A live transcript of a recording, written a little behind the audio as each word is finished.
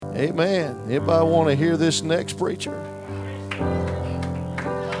Amen. Anybody want to hear this next preacher?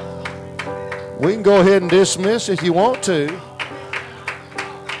 We can go ahead and dismiss if you want to.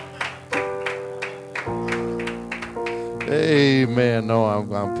 Amen. No,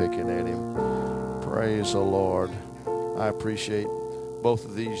 I'm picking at him. Praise the Lord. I appreciate both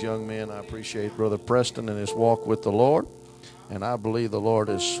of these young men. I appreciate Brother Preston and his walk with the Lord. And I believe the Lord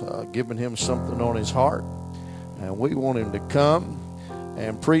has given him something on his heart. And we want him to come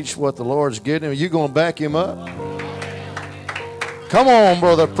and preach what the Lord's given him. Are you going to back him up? Come on,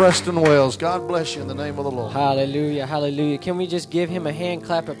 Brother Preston Wells. God bless you in the name of the Lord. Hallelujah, hallelujah. Can we just give him a hand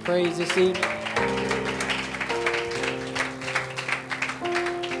clap of praise this evening?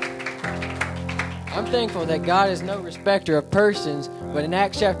 I'm thankful that God is no respecter of persons, but in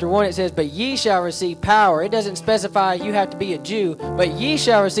Acts chapter 1 it says, but ye shall receive power. It doesn't specify you have to be a Jew, but ye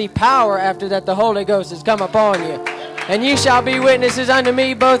shall receive power after that the Holy Ghost has come upon you. And ye shall be witnesses unto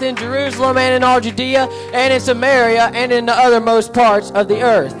me both in Jerusalem and in all Judea and in Samaria and in the othermost parts of the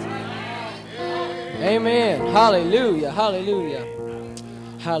earth. Amen. Hallelujah. Hallelujah.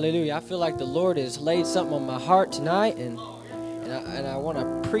 Hallelujah. I feel like the Lord has laid something on my heart tonight, and I want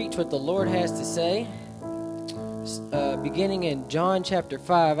to preach what the Lord has to say. Beginning in John chapter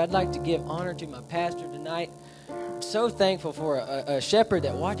 5, I'd like to give honor to my pastor tonight. I'm so thankful for a shepherd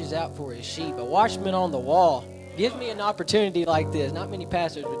that watches out for his sheep, a watchman on the wall. Gives me an opportunity like this. Not many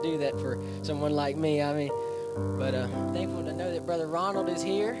pastors would do that for someone like me. But I'm thankful to know that Brother Ronald is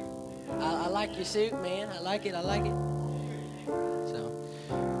here. I like your suit, man. I like it. So,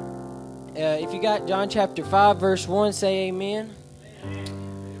 if you got John chapter 5, verse 1, say amen.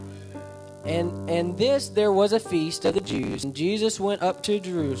 And there was a feast of the Jews, and Jesus went up to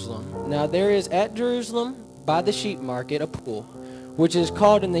Jerusalem. Now there is at Jerusalem by the sheep market a pool, which is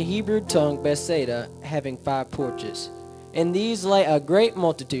called in the Hebrew tongue Bethsaida, having 5 porches. And these lay a great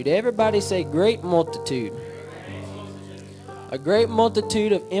multitude. Everybody say great multitude. A great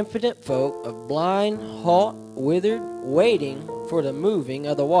multitude of impotent folk, of blind, halt, withered, waiting for the moving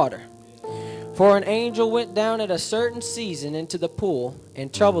of the water. For an angel went down at a certain season into the pool,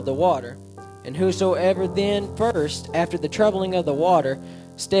 and troubled the water. And whosoever then first, after the troubling of the water,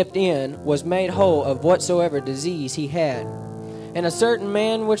 stepped in, was made whole of whatsoever disease he had. And a certain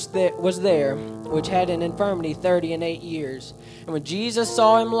man was there, which had an infirmity 38 years. And when Jesus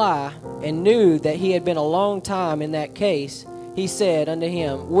saw him lie, and knew that he had been a long time in that case, he said unto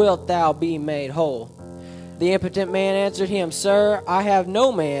him, Wilt thou be made whole? The impotent man answered him, Sir, I have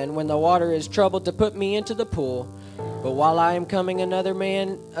no man, when the water is troubled, to put me into the pool. But while I am coming,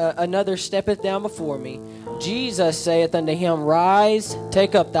 another steppeth down before me. Jesus saith unto him, Rise,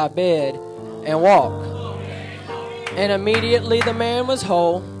 take up thy bed, and walk. And immediately the man was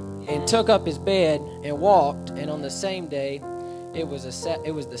whole, and took up his bed, and walked. And on the same day, it was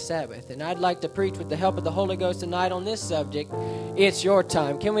the Sabbath. And I'd like to preach with the help of the Holy Ghost tonight on this subject. It's your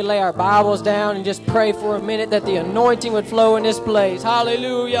time. Can we lay our Bibles down and just pray for a minute that the anointing would flow in this place?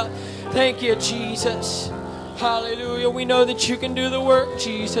 Hallelujah. Thank you, Jesus. Hallelujah. We know that you can do the work,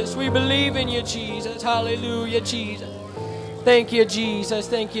 Jesus. We believe in you, Jesus. Hallelujah, Jesus. Thank you, Jesus.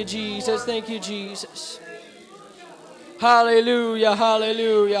 Thank you, Jesus. Thank you, Jesus. Hallelujah,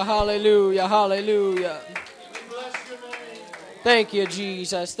 hallelujah, hallelujah, hallelujah. Thank you,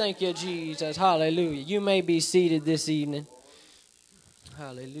 Jesus. Thank you, Jesus. Hallelujah. You may be seated this evening.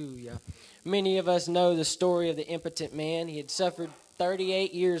 Hallelujah. Many of us know the story of the impotent man. He had suffered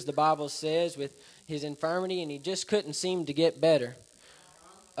 38 years, the Bible says, with his infirmity, and he just couldn't seem to get better.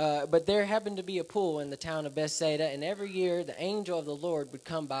 But there happened to be a pool in the town of Bethsaida, and every year the angel of the Lord would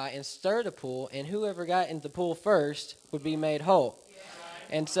come by and stir the pool, and whoever got into the pool first would be made whole.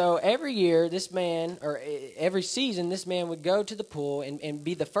 And so every year, this man, or every season, this man would go to the pool and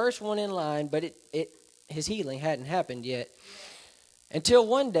be the first one in line, but his healing hadn't happened yet. Until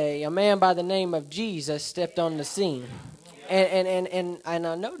one day, a man by the name of Jesus stepped on the scene. And I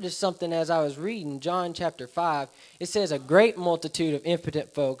noticed something as I was reading John chapter 5. It says a great multitude of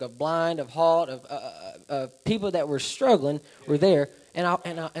impotent folk, of blind, of halt, of people that were struggling were there. And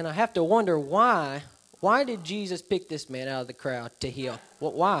I have to wonder why. Why did Jesus pick this man out of the crowd to heal?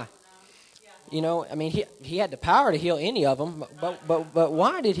 Well, why? You know, I mean, he had the power to heal any of them, but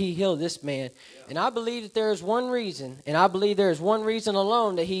why did he heal this man? And I believe that there is one reason, and I believe there is one reason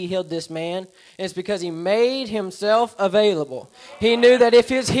alone that he healed this man, and it's because he made himself available. He knew that if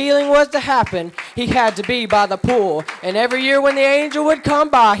his healing was to happen, he had to be by the pool. And every year when the angel would come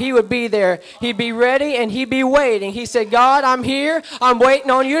by, he would be there. He'd be ready, and he'd be waiting. He said, God, I'm here. I'm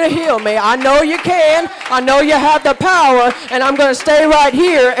waiting on you to heal me. I know you can. I know you have the power, and I'm going to stay right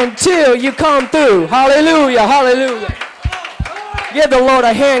here until you come through. Hallelujah, hallelujah. Give the Lord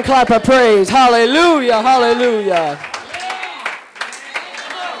a hand clap of praise. Hallelujah, hallelujah.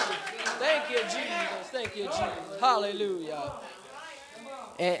 Thank you, Jesus. Thank you, Jesus. Hallelujah.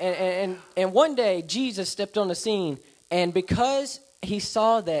 And one day, Jesus stepped on the scene, and because he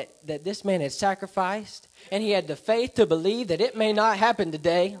saw that this man had sacrificed, and he had the faith to believe that it may not happen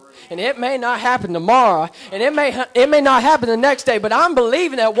today, and it may not happen tomorrow, and it may not happen the next day, but I'm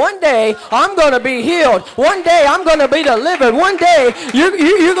believing that one day I'm going to be healed. One day I'm going to be delivered. One day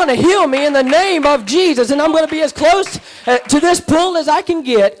you're going to heal me in the name of Jesus, and I'm going to be as close to this pool as I can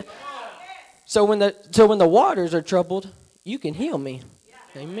get. So when the waters are troubled, you can heal me.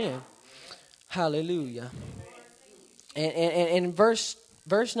 Amen. Hallelujah. And verse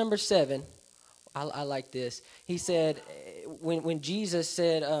number 7, I like this. He said, when Jesus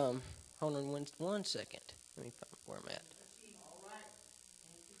said, hold on one second. Let me find where I'm at.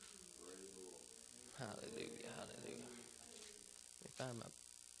 Hallelujah, hallelujah. Let me find my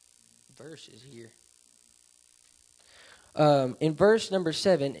verses here. In verse number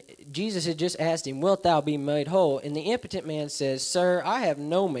 7, Jesus had just asked him, wilt thou be made whole? And the impotent man says, Sir, I have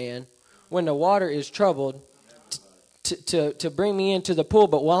no man when the water is troubled to bring me into the pool,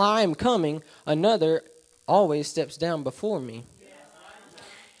 but while I am coming, another always steps down before me.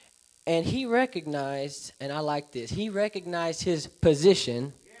 And he recognized, and I like this, he recognized his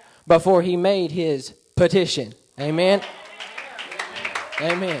position before he made his petition. Amen?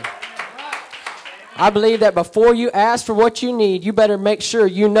 Amen. I believe that before you ask for what you need, you better make sure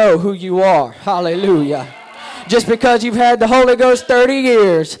you know who you are. Hallelujah. Just because you've had the Holy Ghost 30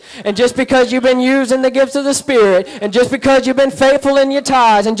 years, and just because you've been using the gifts of the Spirit, and just because you've been faithful in your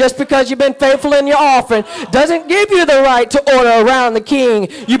tithes, and just because you've been faithful in your offering, doesn't give you the right to order around the King.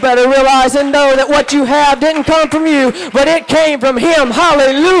 You better realize and know that what you have didn't come from you, but it came from Him.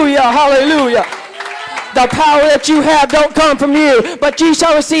 Hallelujah, hallelujah. The power that you have don't come from you, but you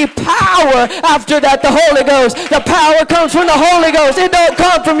shall receive power after that, the Holy Ghost. The power comes from the Holy Ghost. It don't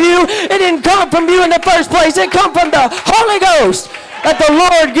come from you. It didn't come from you in the first place. It come from the Holy Ghost that the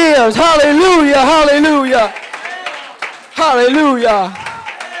Lord gives. Hallelujah, hallelujah, hallelujah.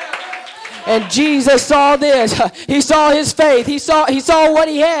 And Jesus saw this. He saw his faith. He saw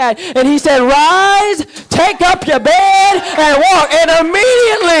what he had, and he said, rise, take up your bed, and walk. And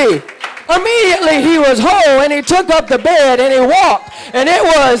immediately he was whole, and he took up the bed and he walked, and it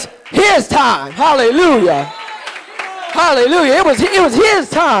was his time. Hallelujah. Hallelujah. It was his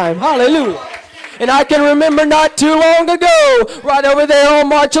time. Hallelujah. And I can remember not too long ago, right over there on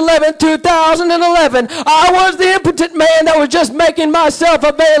March 11, 2011, I was the impotent man that was just making myself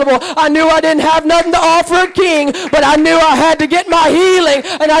available. I knew I didn't have nothing to offer a king, but I knew I had to get my healing,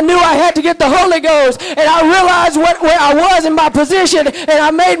 and I knew I had to get the Holy Ghost. And I realized where I was in my position, and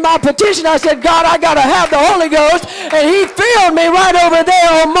I made my petition. I said, God, I got to have the Holy Ghost. And He filled me right over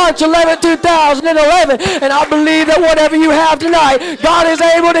there on March 11, 2011. And I believe that whatever you have tonight, God is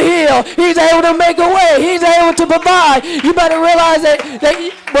able to heal. He's able to make a way. He's able to provide. You better realize that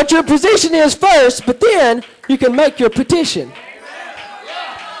what your position is first, but then you can make your petition.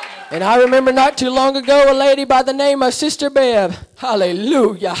 And I remember not too long ago a lady by the name of Sister Bev.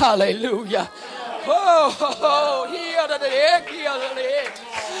 Hallelujah, hallelujah.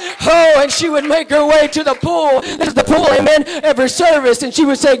 Oh, and she would make her way to the pool. This is the pool, amen, every service. And she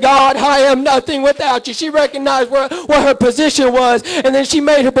would say, God, I am nothing without you. She recognized where her position was. And then she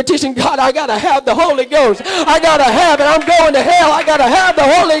made her petition, God, I got to have the Holy Ghost. I got to have it. I'm going to hell. I got to have the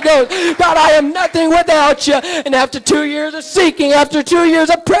Holy Ghost. God, I am nothing without you. And after 2 years of seeking, after 2 years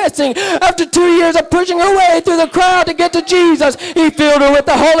of pressing, after 2 years of pushing her way through the crowd to get to Jesus, He filled her with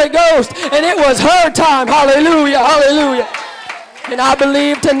the Holy Ghost. And it was her time. Hallelujah, hallelujah. And I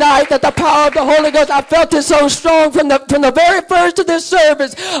believe tonight that the power of the Holy Ghost, I felt it so strong from the very first of this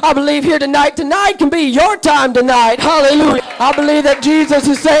service. I believe here tonight can be your time tonight. Hallelujah. I believe that Jesus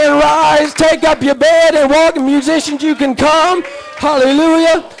is saying, rise, take up your bed and walk. Musicians, you can come.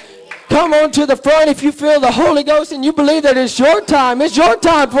 Hallelujah. Come on to the front if you feel the Holy Ghost and you believe that it's your time. It's your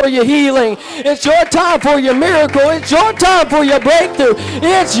time for your healing. It's your time for your miracle. It's your time for your breakthrough.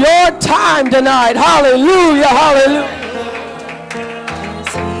 It's your time tonight. Hallelujah. Hallelujah.